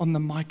people on the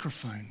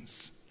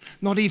microphones,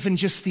 not even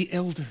just the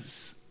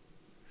elders.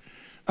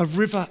 A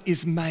river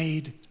is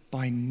made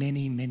by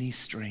many, many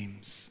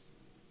streams.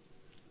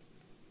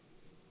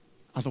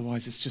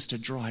 Otherwise, it's just a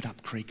dried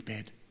up creek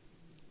bed.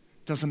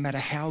 Doesn't matter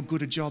how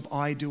good a job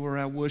I do or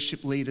our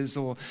worship leaders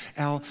or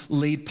our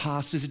lead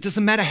pastors. It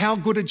doesn't matter how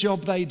good a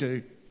job they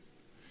do.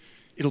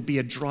 It'll be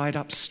a dried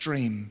up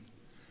stream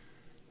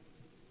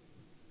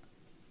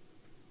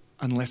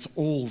unless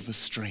all the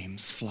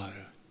streams flow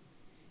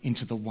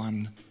into the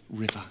one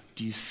river.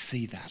 Do you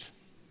see that?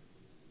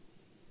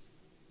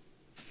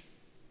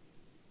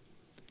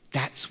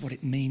 That's what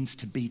it means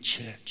to be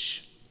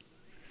church.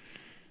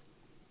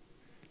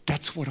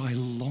 That's what I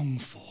long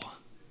for.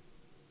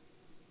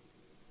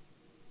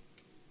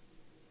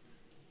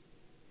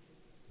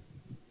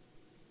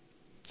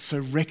 So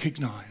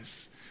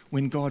recognize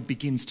when God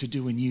begins to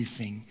do a new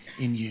thing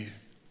in you.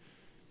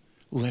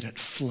 Let it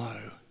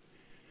flow.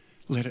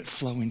 Let it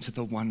flow into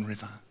the one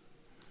river.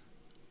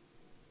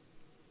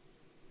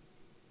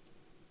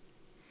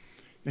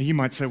 Now you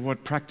might say,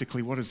 what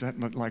does that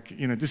mean? Like,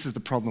 this is the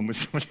problem with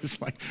some of this,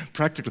 like,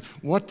 practically,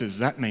 what does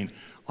that mean?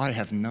 I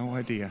have no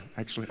idea,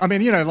 actually.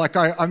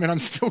 I'm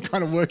still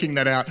kind of working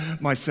that out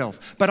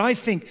myself. But I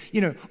think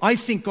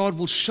God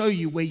will show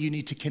you where you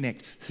need to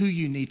connect, who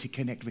you need to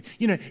connect with.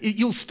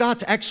 You'll start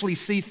to actually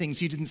see things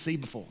you didn't see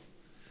before.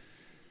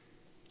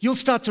 You'll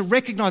start to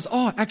recognize,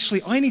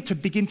 actually, I need to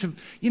begin to,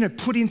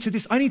 put into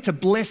this. I need to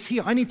bless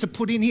here. I need to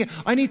put in here.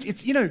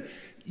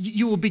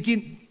 You will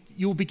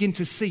begin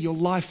to see your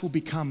life will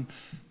become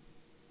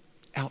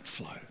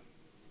outflow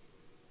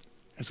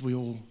as we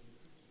all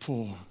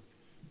pour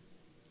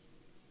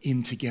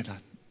in together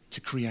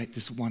to create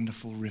this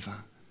wonderful river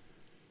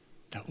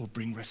that will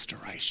bring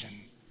restoration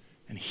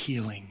and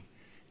healing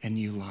and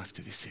new life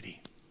to this city.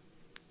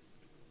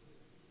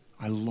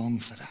 I long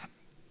for that.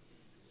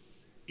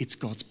 It's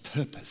God's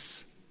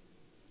purpose.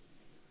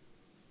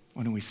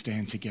 Why don't we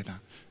stand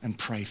together and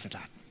pray for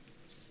that?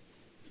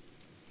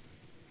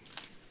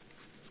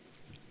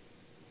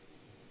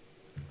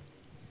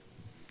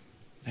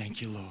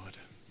 Thank you, Lord.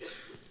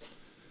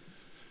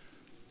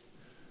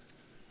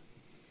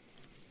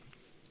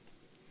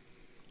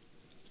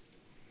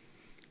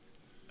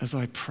 As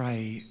I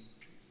pray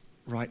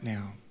right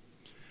now,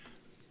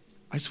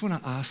 I just want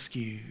to ask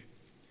you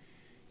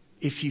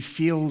if you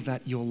feel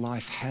that your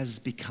life has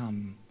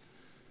become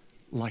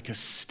like a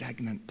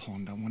stagnant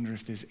pond. I wonder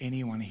if there's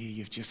anyone here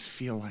you just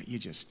feel like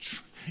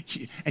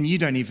and you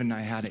don't even know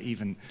how to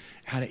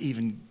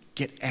even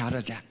get out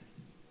of that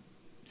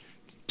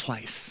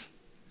place.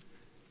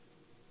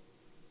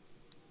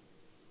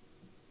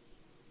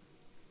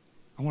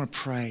 I want to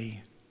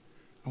pray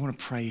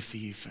for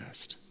you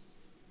first.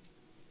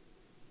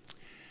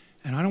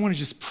 And I don't want to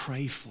just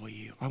pray for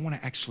you. I want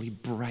to actually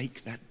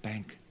break that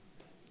bank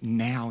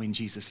now in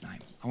Jesus' name.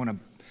 I want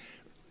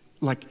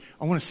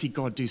to see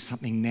God do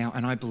something now,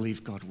 and I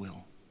believe God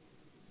will.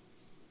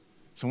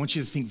 So I want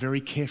you to think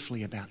very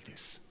carefully about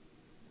this.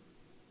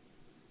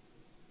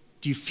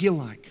 Do you feel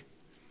like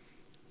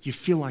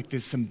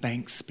there's some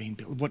banks being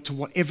built, to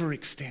whatever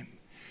extent?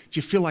 Do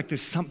you feel like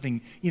there's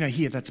something,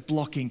 here that's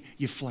blocking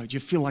your flow? Do you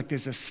feel like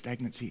there's a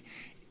stagnancy?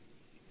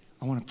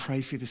 I want to pray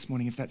for you this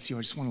morning. If that's you,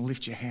 I just want to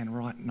lift your hand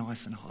right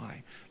nice and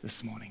high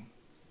this morning.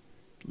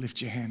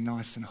 Lift your hand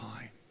nice and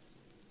high.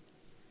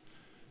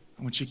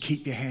 I want you to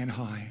keep your hand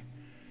high.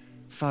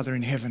 Father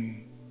in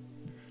heaven,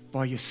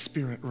 by your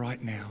Spirit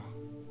right now,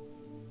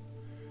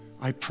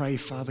 I pray,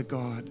 Father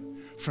God,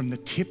 from the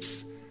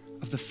tips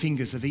of the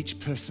fingers of each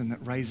person that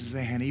raises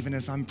their hand, even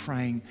as I'm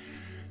praying,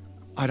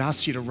 I'd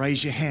ask you to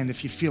raise your hand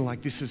if you feel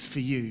like this is for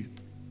you.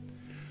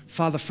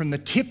 Father, from the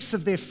tips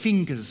of their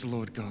fingers,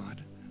 Lord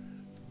God,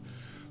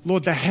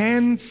 Lord, the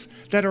hands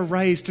that are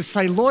raised to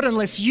say, Lord,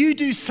 unless you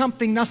do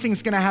something,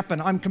 nothing's going to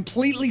happen. I'm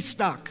completely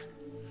stuck.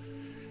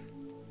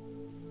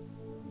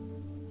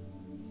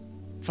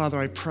 Father,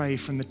 I pray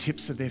from the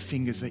tips of their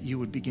fingers that you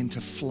would begin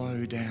to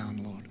flow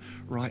down, Lord,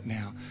 right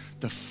now.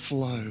 The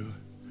flow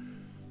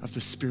of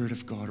the Spirit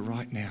of God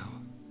right now,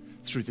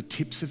 through the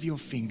tips of your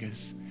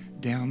fingers,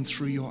 down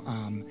through your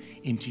arm,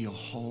 into your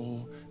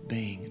whole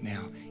being.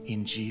 Now,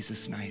 in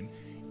Jesus' name,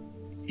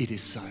 it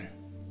is so.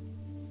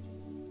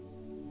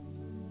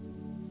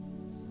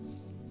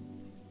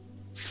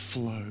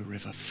 Flow,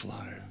 river,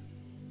 flow.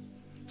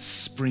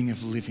 Spring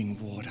of living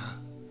water.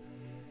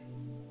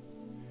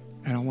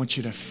 And I want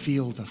you to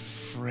feel the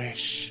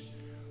fresh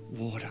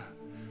water,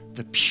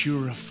 the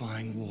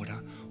purifying water,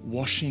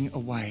 washing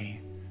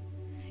away.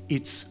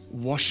 It's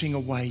washing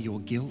away your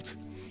guilt.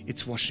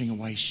 It's washing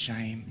away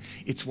shame.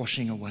 It's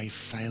washing away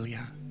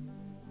failure.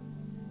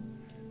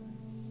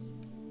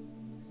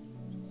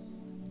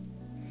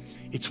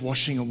 It's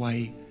washing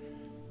away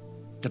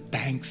the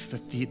banks,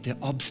 the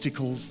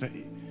obstacles, that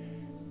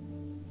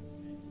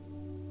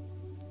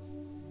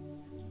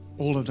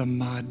all of the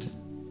mud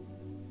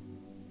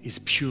is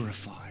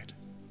purified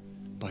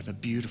by the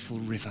beautiful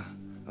river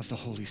of the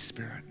Holy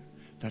Spirit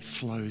that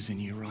flows in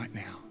you right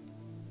now.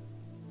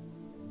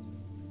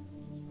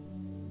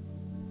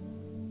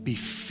 Be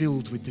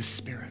filled with the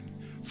Spirit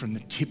from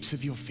the tips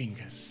of your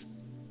fingers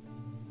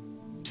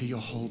to your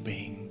whole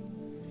being.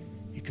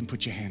 You can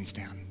put your hands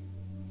down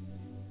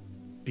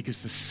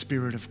because the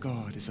Spirit of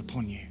God is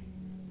upon you.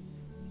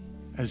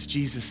 As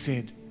Jesus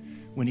said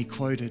when he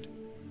quoted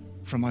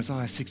from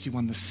Isaiah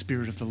 61, the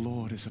Spirit of the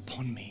Lord is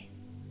upon me.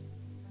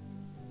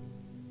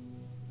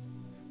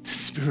 The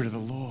Spirit of the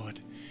Lord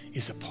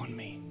is upon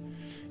me.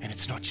 And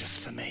it's not just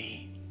for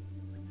me.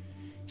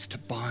 It's to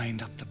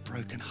bind up the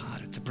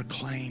brokenhearted, to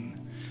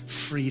proclaim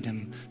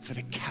freedom for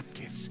the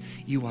captives.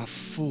 You are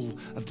full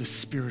of the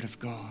Spirit of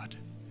God.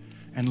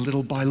 And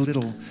little by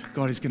little,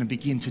 God is going to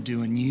begin to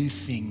do a new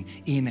thing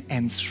in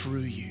and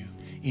through you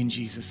in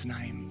Jesus'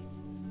 name.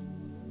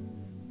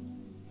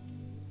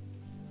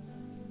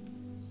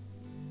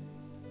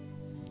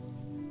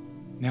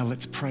 Now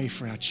let's pray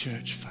for our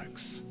church,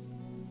 folks.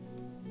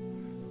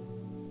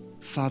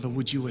 Father,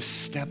 would you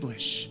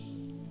establish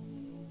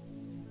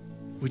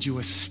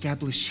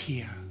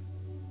here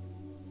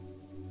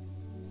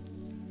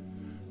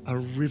a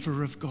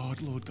river of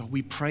God, Lord God?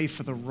 We pray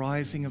for the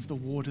rising of the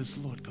waters,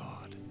 Lord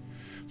God,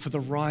 for the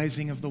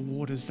rising of the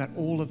waters, that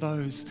all of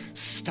those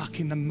stuck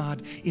in the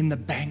mud, in the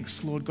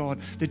banks, Lord God,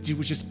 that you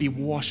would just be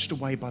washed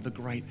away by the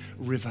great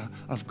river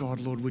of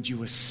God. Lord, would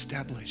you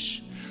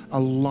establish a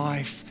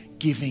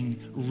life-giving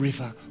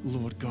river,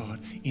 Lord God,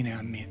 in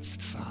our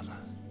midst, Father,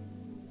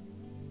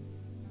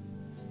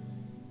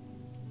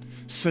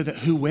 so that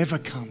whoever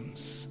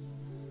comes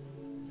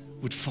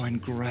would find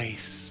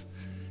grace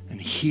and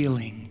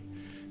healing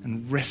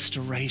and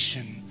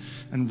restoration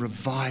and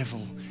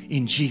revival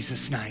in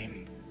Jesus'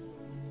 name.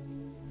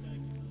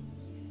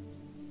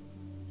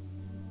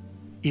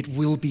 It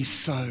will be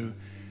so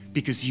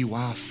because you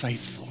are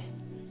faithful.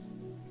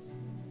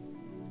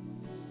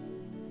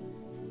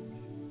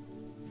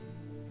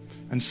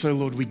 And so,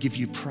 Lord, we give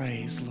you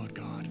praise, Lord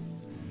God.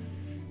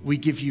 We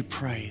give you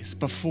praise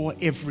before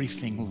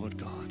everything, Lord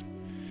God.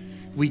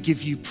 We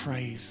give you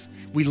praise.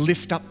 We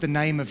lift up the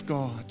name of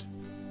God,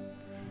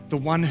 the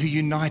one who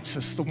unites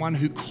us, the one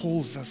who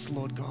calls us,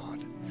 Lord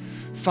God.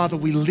 Father,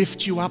 we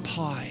lift you up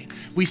high.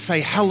 We say,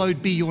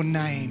 hallowed be your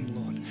name,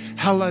 Lord.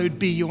 Hallowed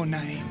be your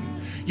name.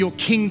 Your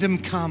kingdom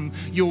come,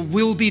 your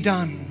will be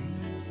done.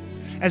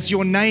 As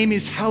your name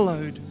is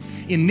hallowed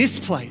in this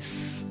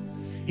place,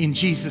 in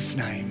Jesus'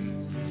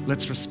 name.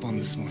 Let's respond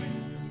this morning.